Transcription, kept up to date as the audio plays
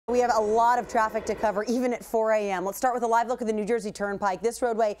We have a lot of traffic to cover, even at 4 a.m. Let's start with a live look at the New Jersey Turnpike. This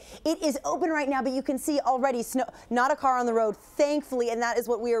roadway, it is open right now, but you can see already snow, not a car on the road, thankfully, and that is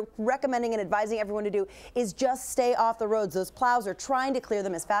what we are recommending and advising everyone to do, is just stay off the roads. Those plows are trying to clear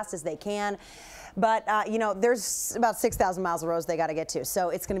them as fast as they can. But, you know, there's about 6,000 miles of roads they got to get to, so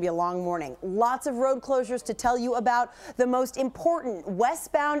it's going to be a long morning. Lots of road closures to tell you about. The most important,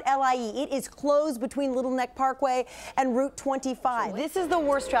 westbound LIE. It is closed between Little Neck Parkway and Route 25. This is the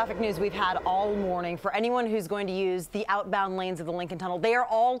worst traffic news we've had all morning for anyone who's going to use the outbound lanes of the Lincoln Tunnel. They are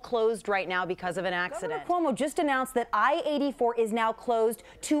all closed right now because of an accident. Governor Cuomo just announced that I-84 is now closed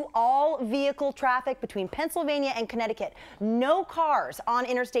to all vehicle traffic between Pennsylvania and Connecticut. No cars on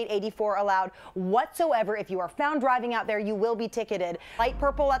Interstate 84 allowed whatsoever. If you are found driving out there, you will be ticketed. Light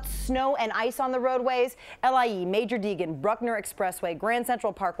purple, that's snow and ice on the roadways. LIE, Major Deegan, Bruckner Expressway, Grand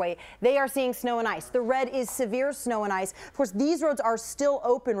Central Parkway, they are seeing snow and ice. The red is severe snow and ice. Of course, these roads are still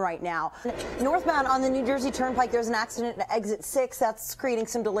open right now. Northbound on the New Jersey Turnpike, there's an accident at exit 6. That's creating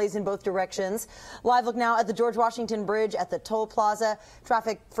some delays in both directions. Live look now at the George Washington Bridge at the toll plaza.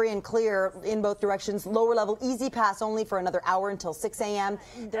 Traffic free and clear in both directions. Lower level easy pass only for another hour until 6 a.m.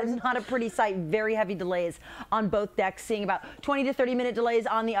 There's not a pretty sight. Very heavy delays on both decks, seeing about 20 to 30-minute delays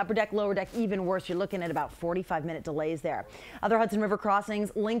on the upper deck, lower deck even worse. You're looking at about 45-minute delays there. Other Hudson River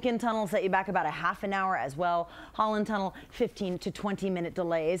crossings, Lincoln Tunnel set you back about a half an hour as well. Holland Tunnel, 15 to 20-minute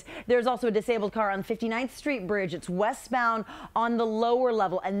delays. There's also a disabled car on 59th Street Bridge. It's westbound on the lower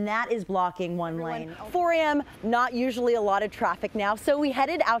level, and that is blocking one lane. 4 a.m., not usually a lot of traffic now, so we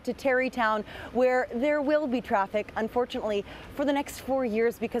headed out to Terrytown, where there will be traffic, unfortunately, for the next 4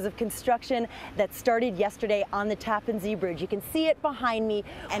 years because of construction that started yesterday on the Tappan Zee Bridge. You can see it behind me,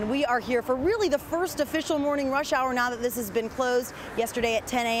 and we are here for really the first official morning rush hour now that this has been closed. Yesterday at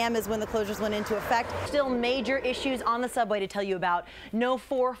 10 a.m. is when the closures went into effect. Still major issues on the subway to tell you about. No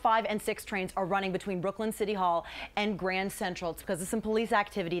 4, 5, and 6 trains are running between Brooklyn City Hall and Grand Central. It's because of some police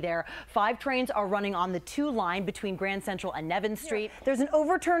activity there. 5 trains are running on the 2 line between Grand Central and Nevin Street. There's an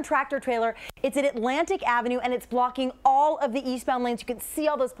overturned tractor trailer. It's at Atlantic Avenue, and it's blocking all of the eastbound lanes. You can see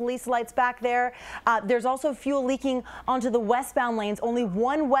all those police lights back there. There's also fuel leaking onto the westbound lanes. Only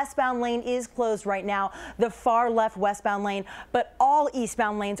one westbound lane is closed right now, the far left westbound lane, but all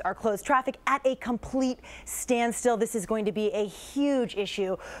eastbound lanes are closed. Traffic at a complete standstill. This is going to be a huge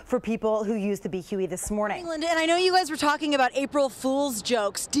issue for people who use the BQE this morning. Linda, and I know you guys were talking about April Fool's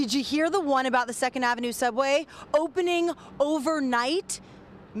jokes. Did you hear the one about the 2nd Avenue subway opening overnight?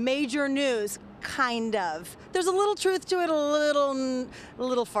 Major news. Kind of. There's a little truth to it, a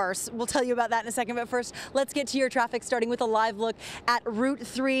little farce. We'll tell you about that in a second, but first, let's get to your traffic, starting with a live look at Route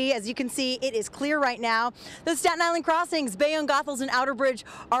 3. As you can see, it is clear right now. Those Staten Island crossings, Bayonne, Goethals, and Outer Bridge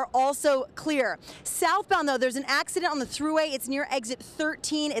are also clear. Southbound, though, there's an accident on the thruway. It's near exit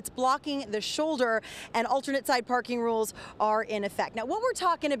 13. It's blocking the shoulder, and alternate side parking rules are in effect. Now, what we're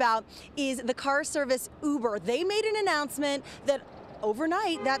talking about is the car service Uber. They made an announcement that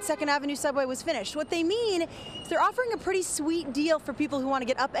overnight, that 2nd Avenue subway was finished. What they mean is they're offering a pretty sweet deal for people who want to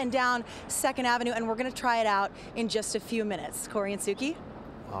get up and down 2nd Avenue, and we're going to try it out in just a few minutes. Corey and Suki?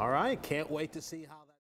 All right, can't wait to see how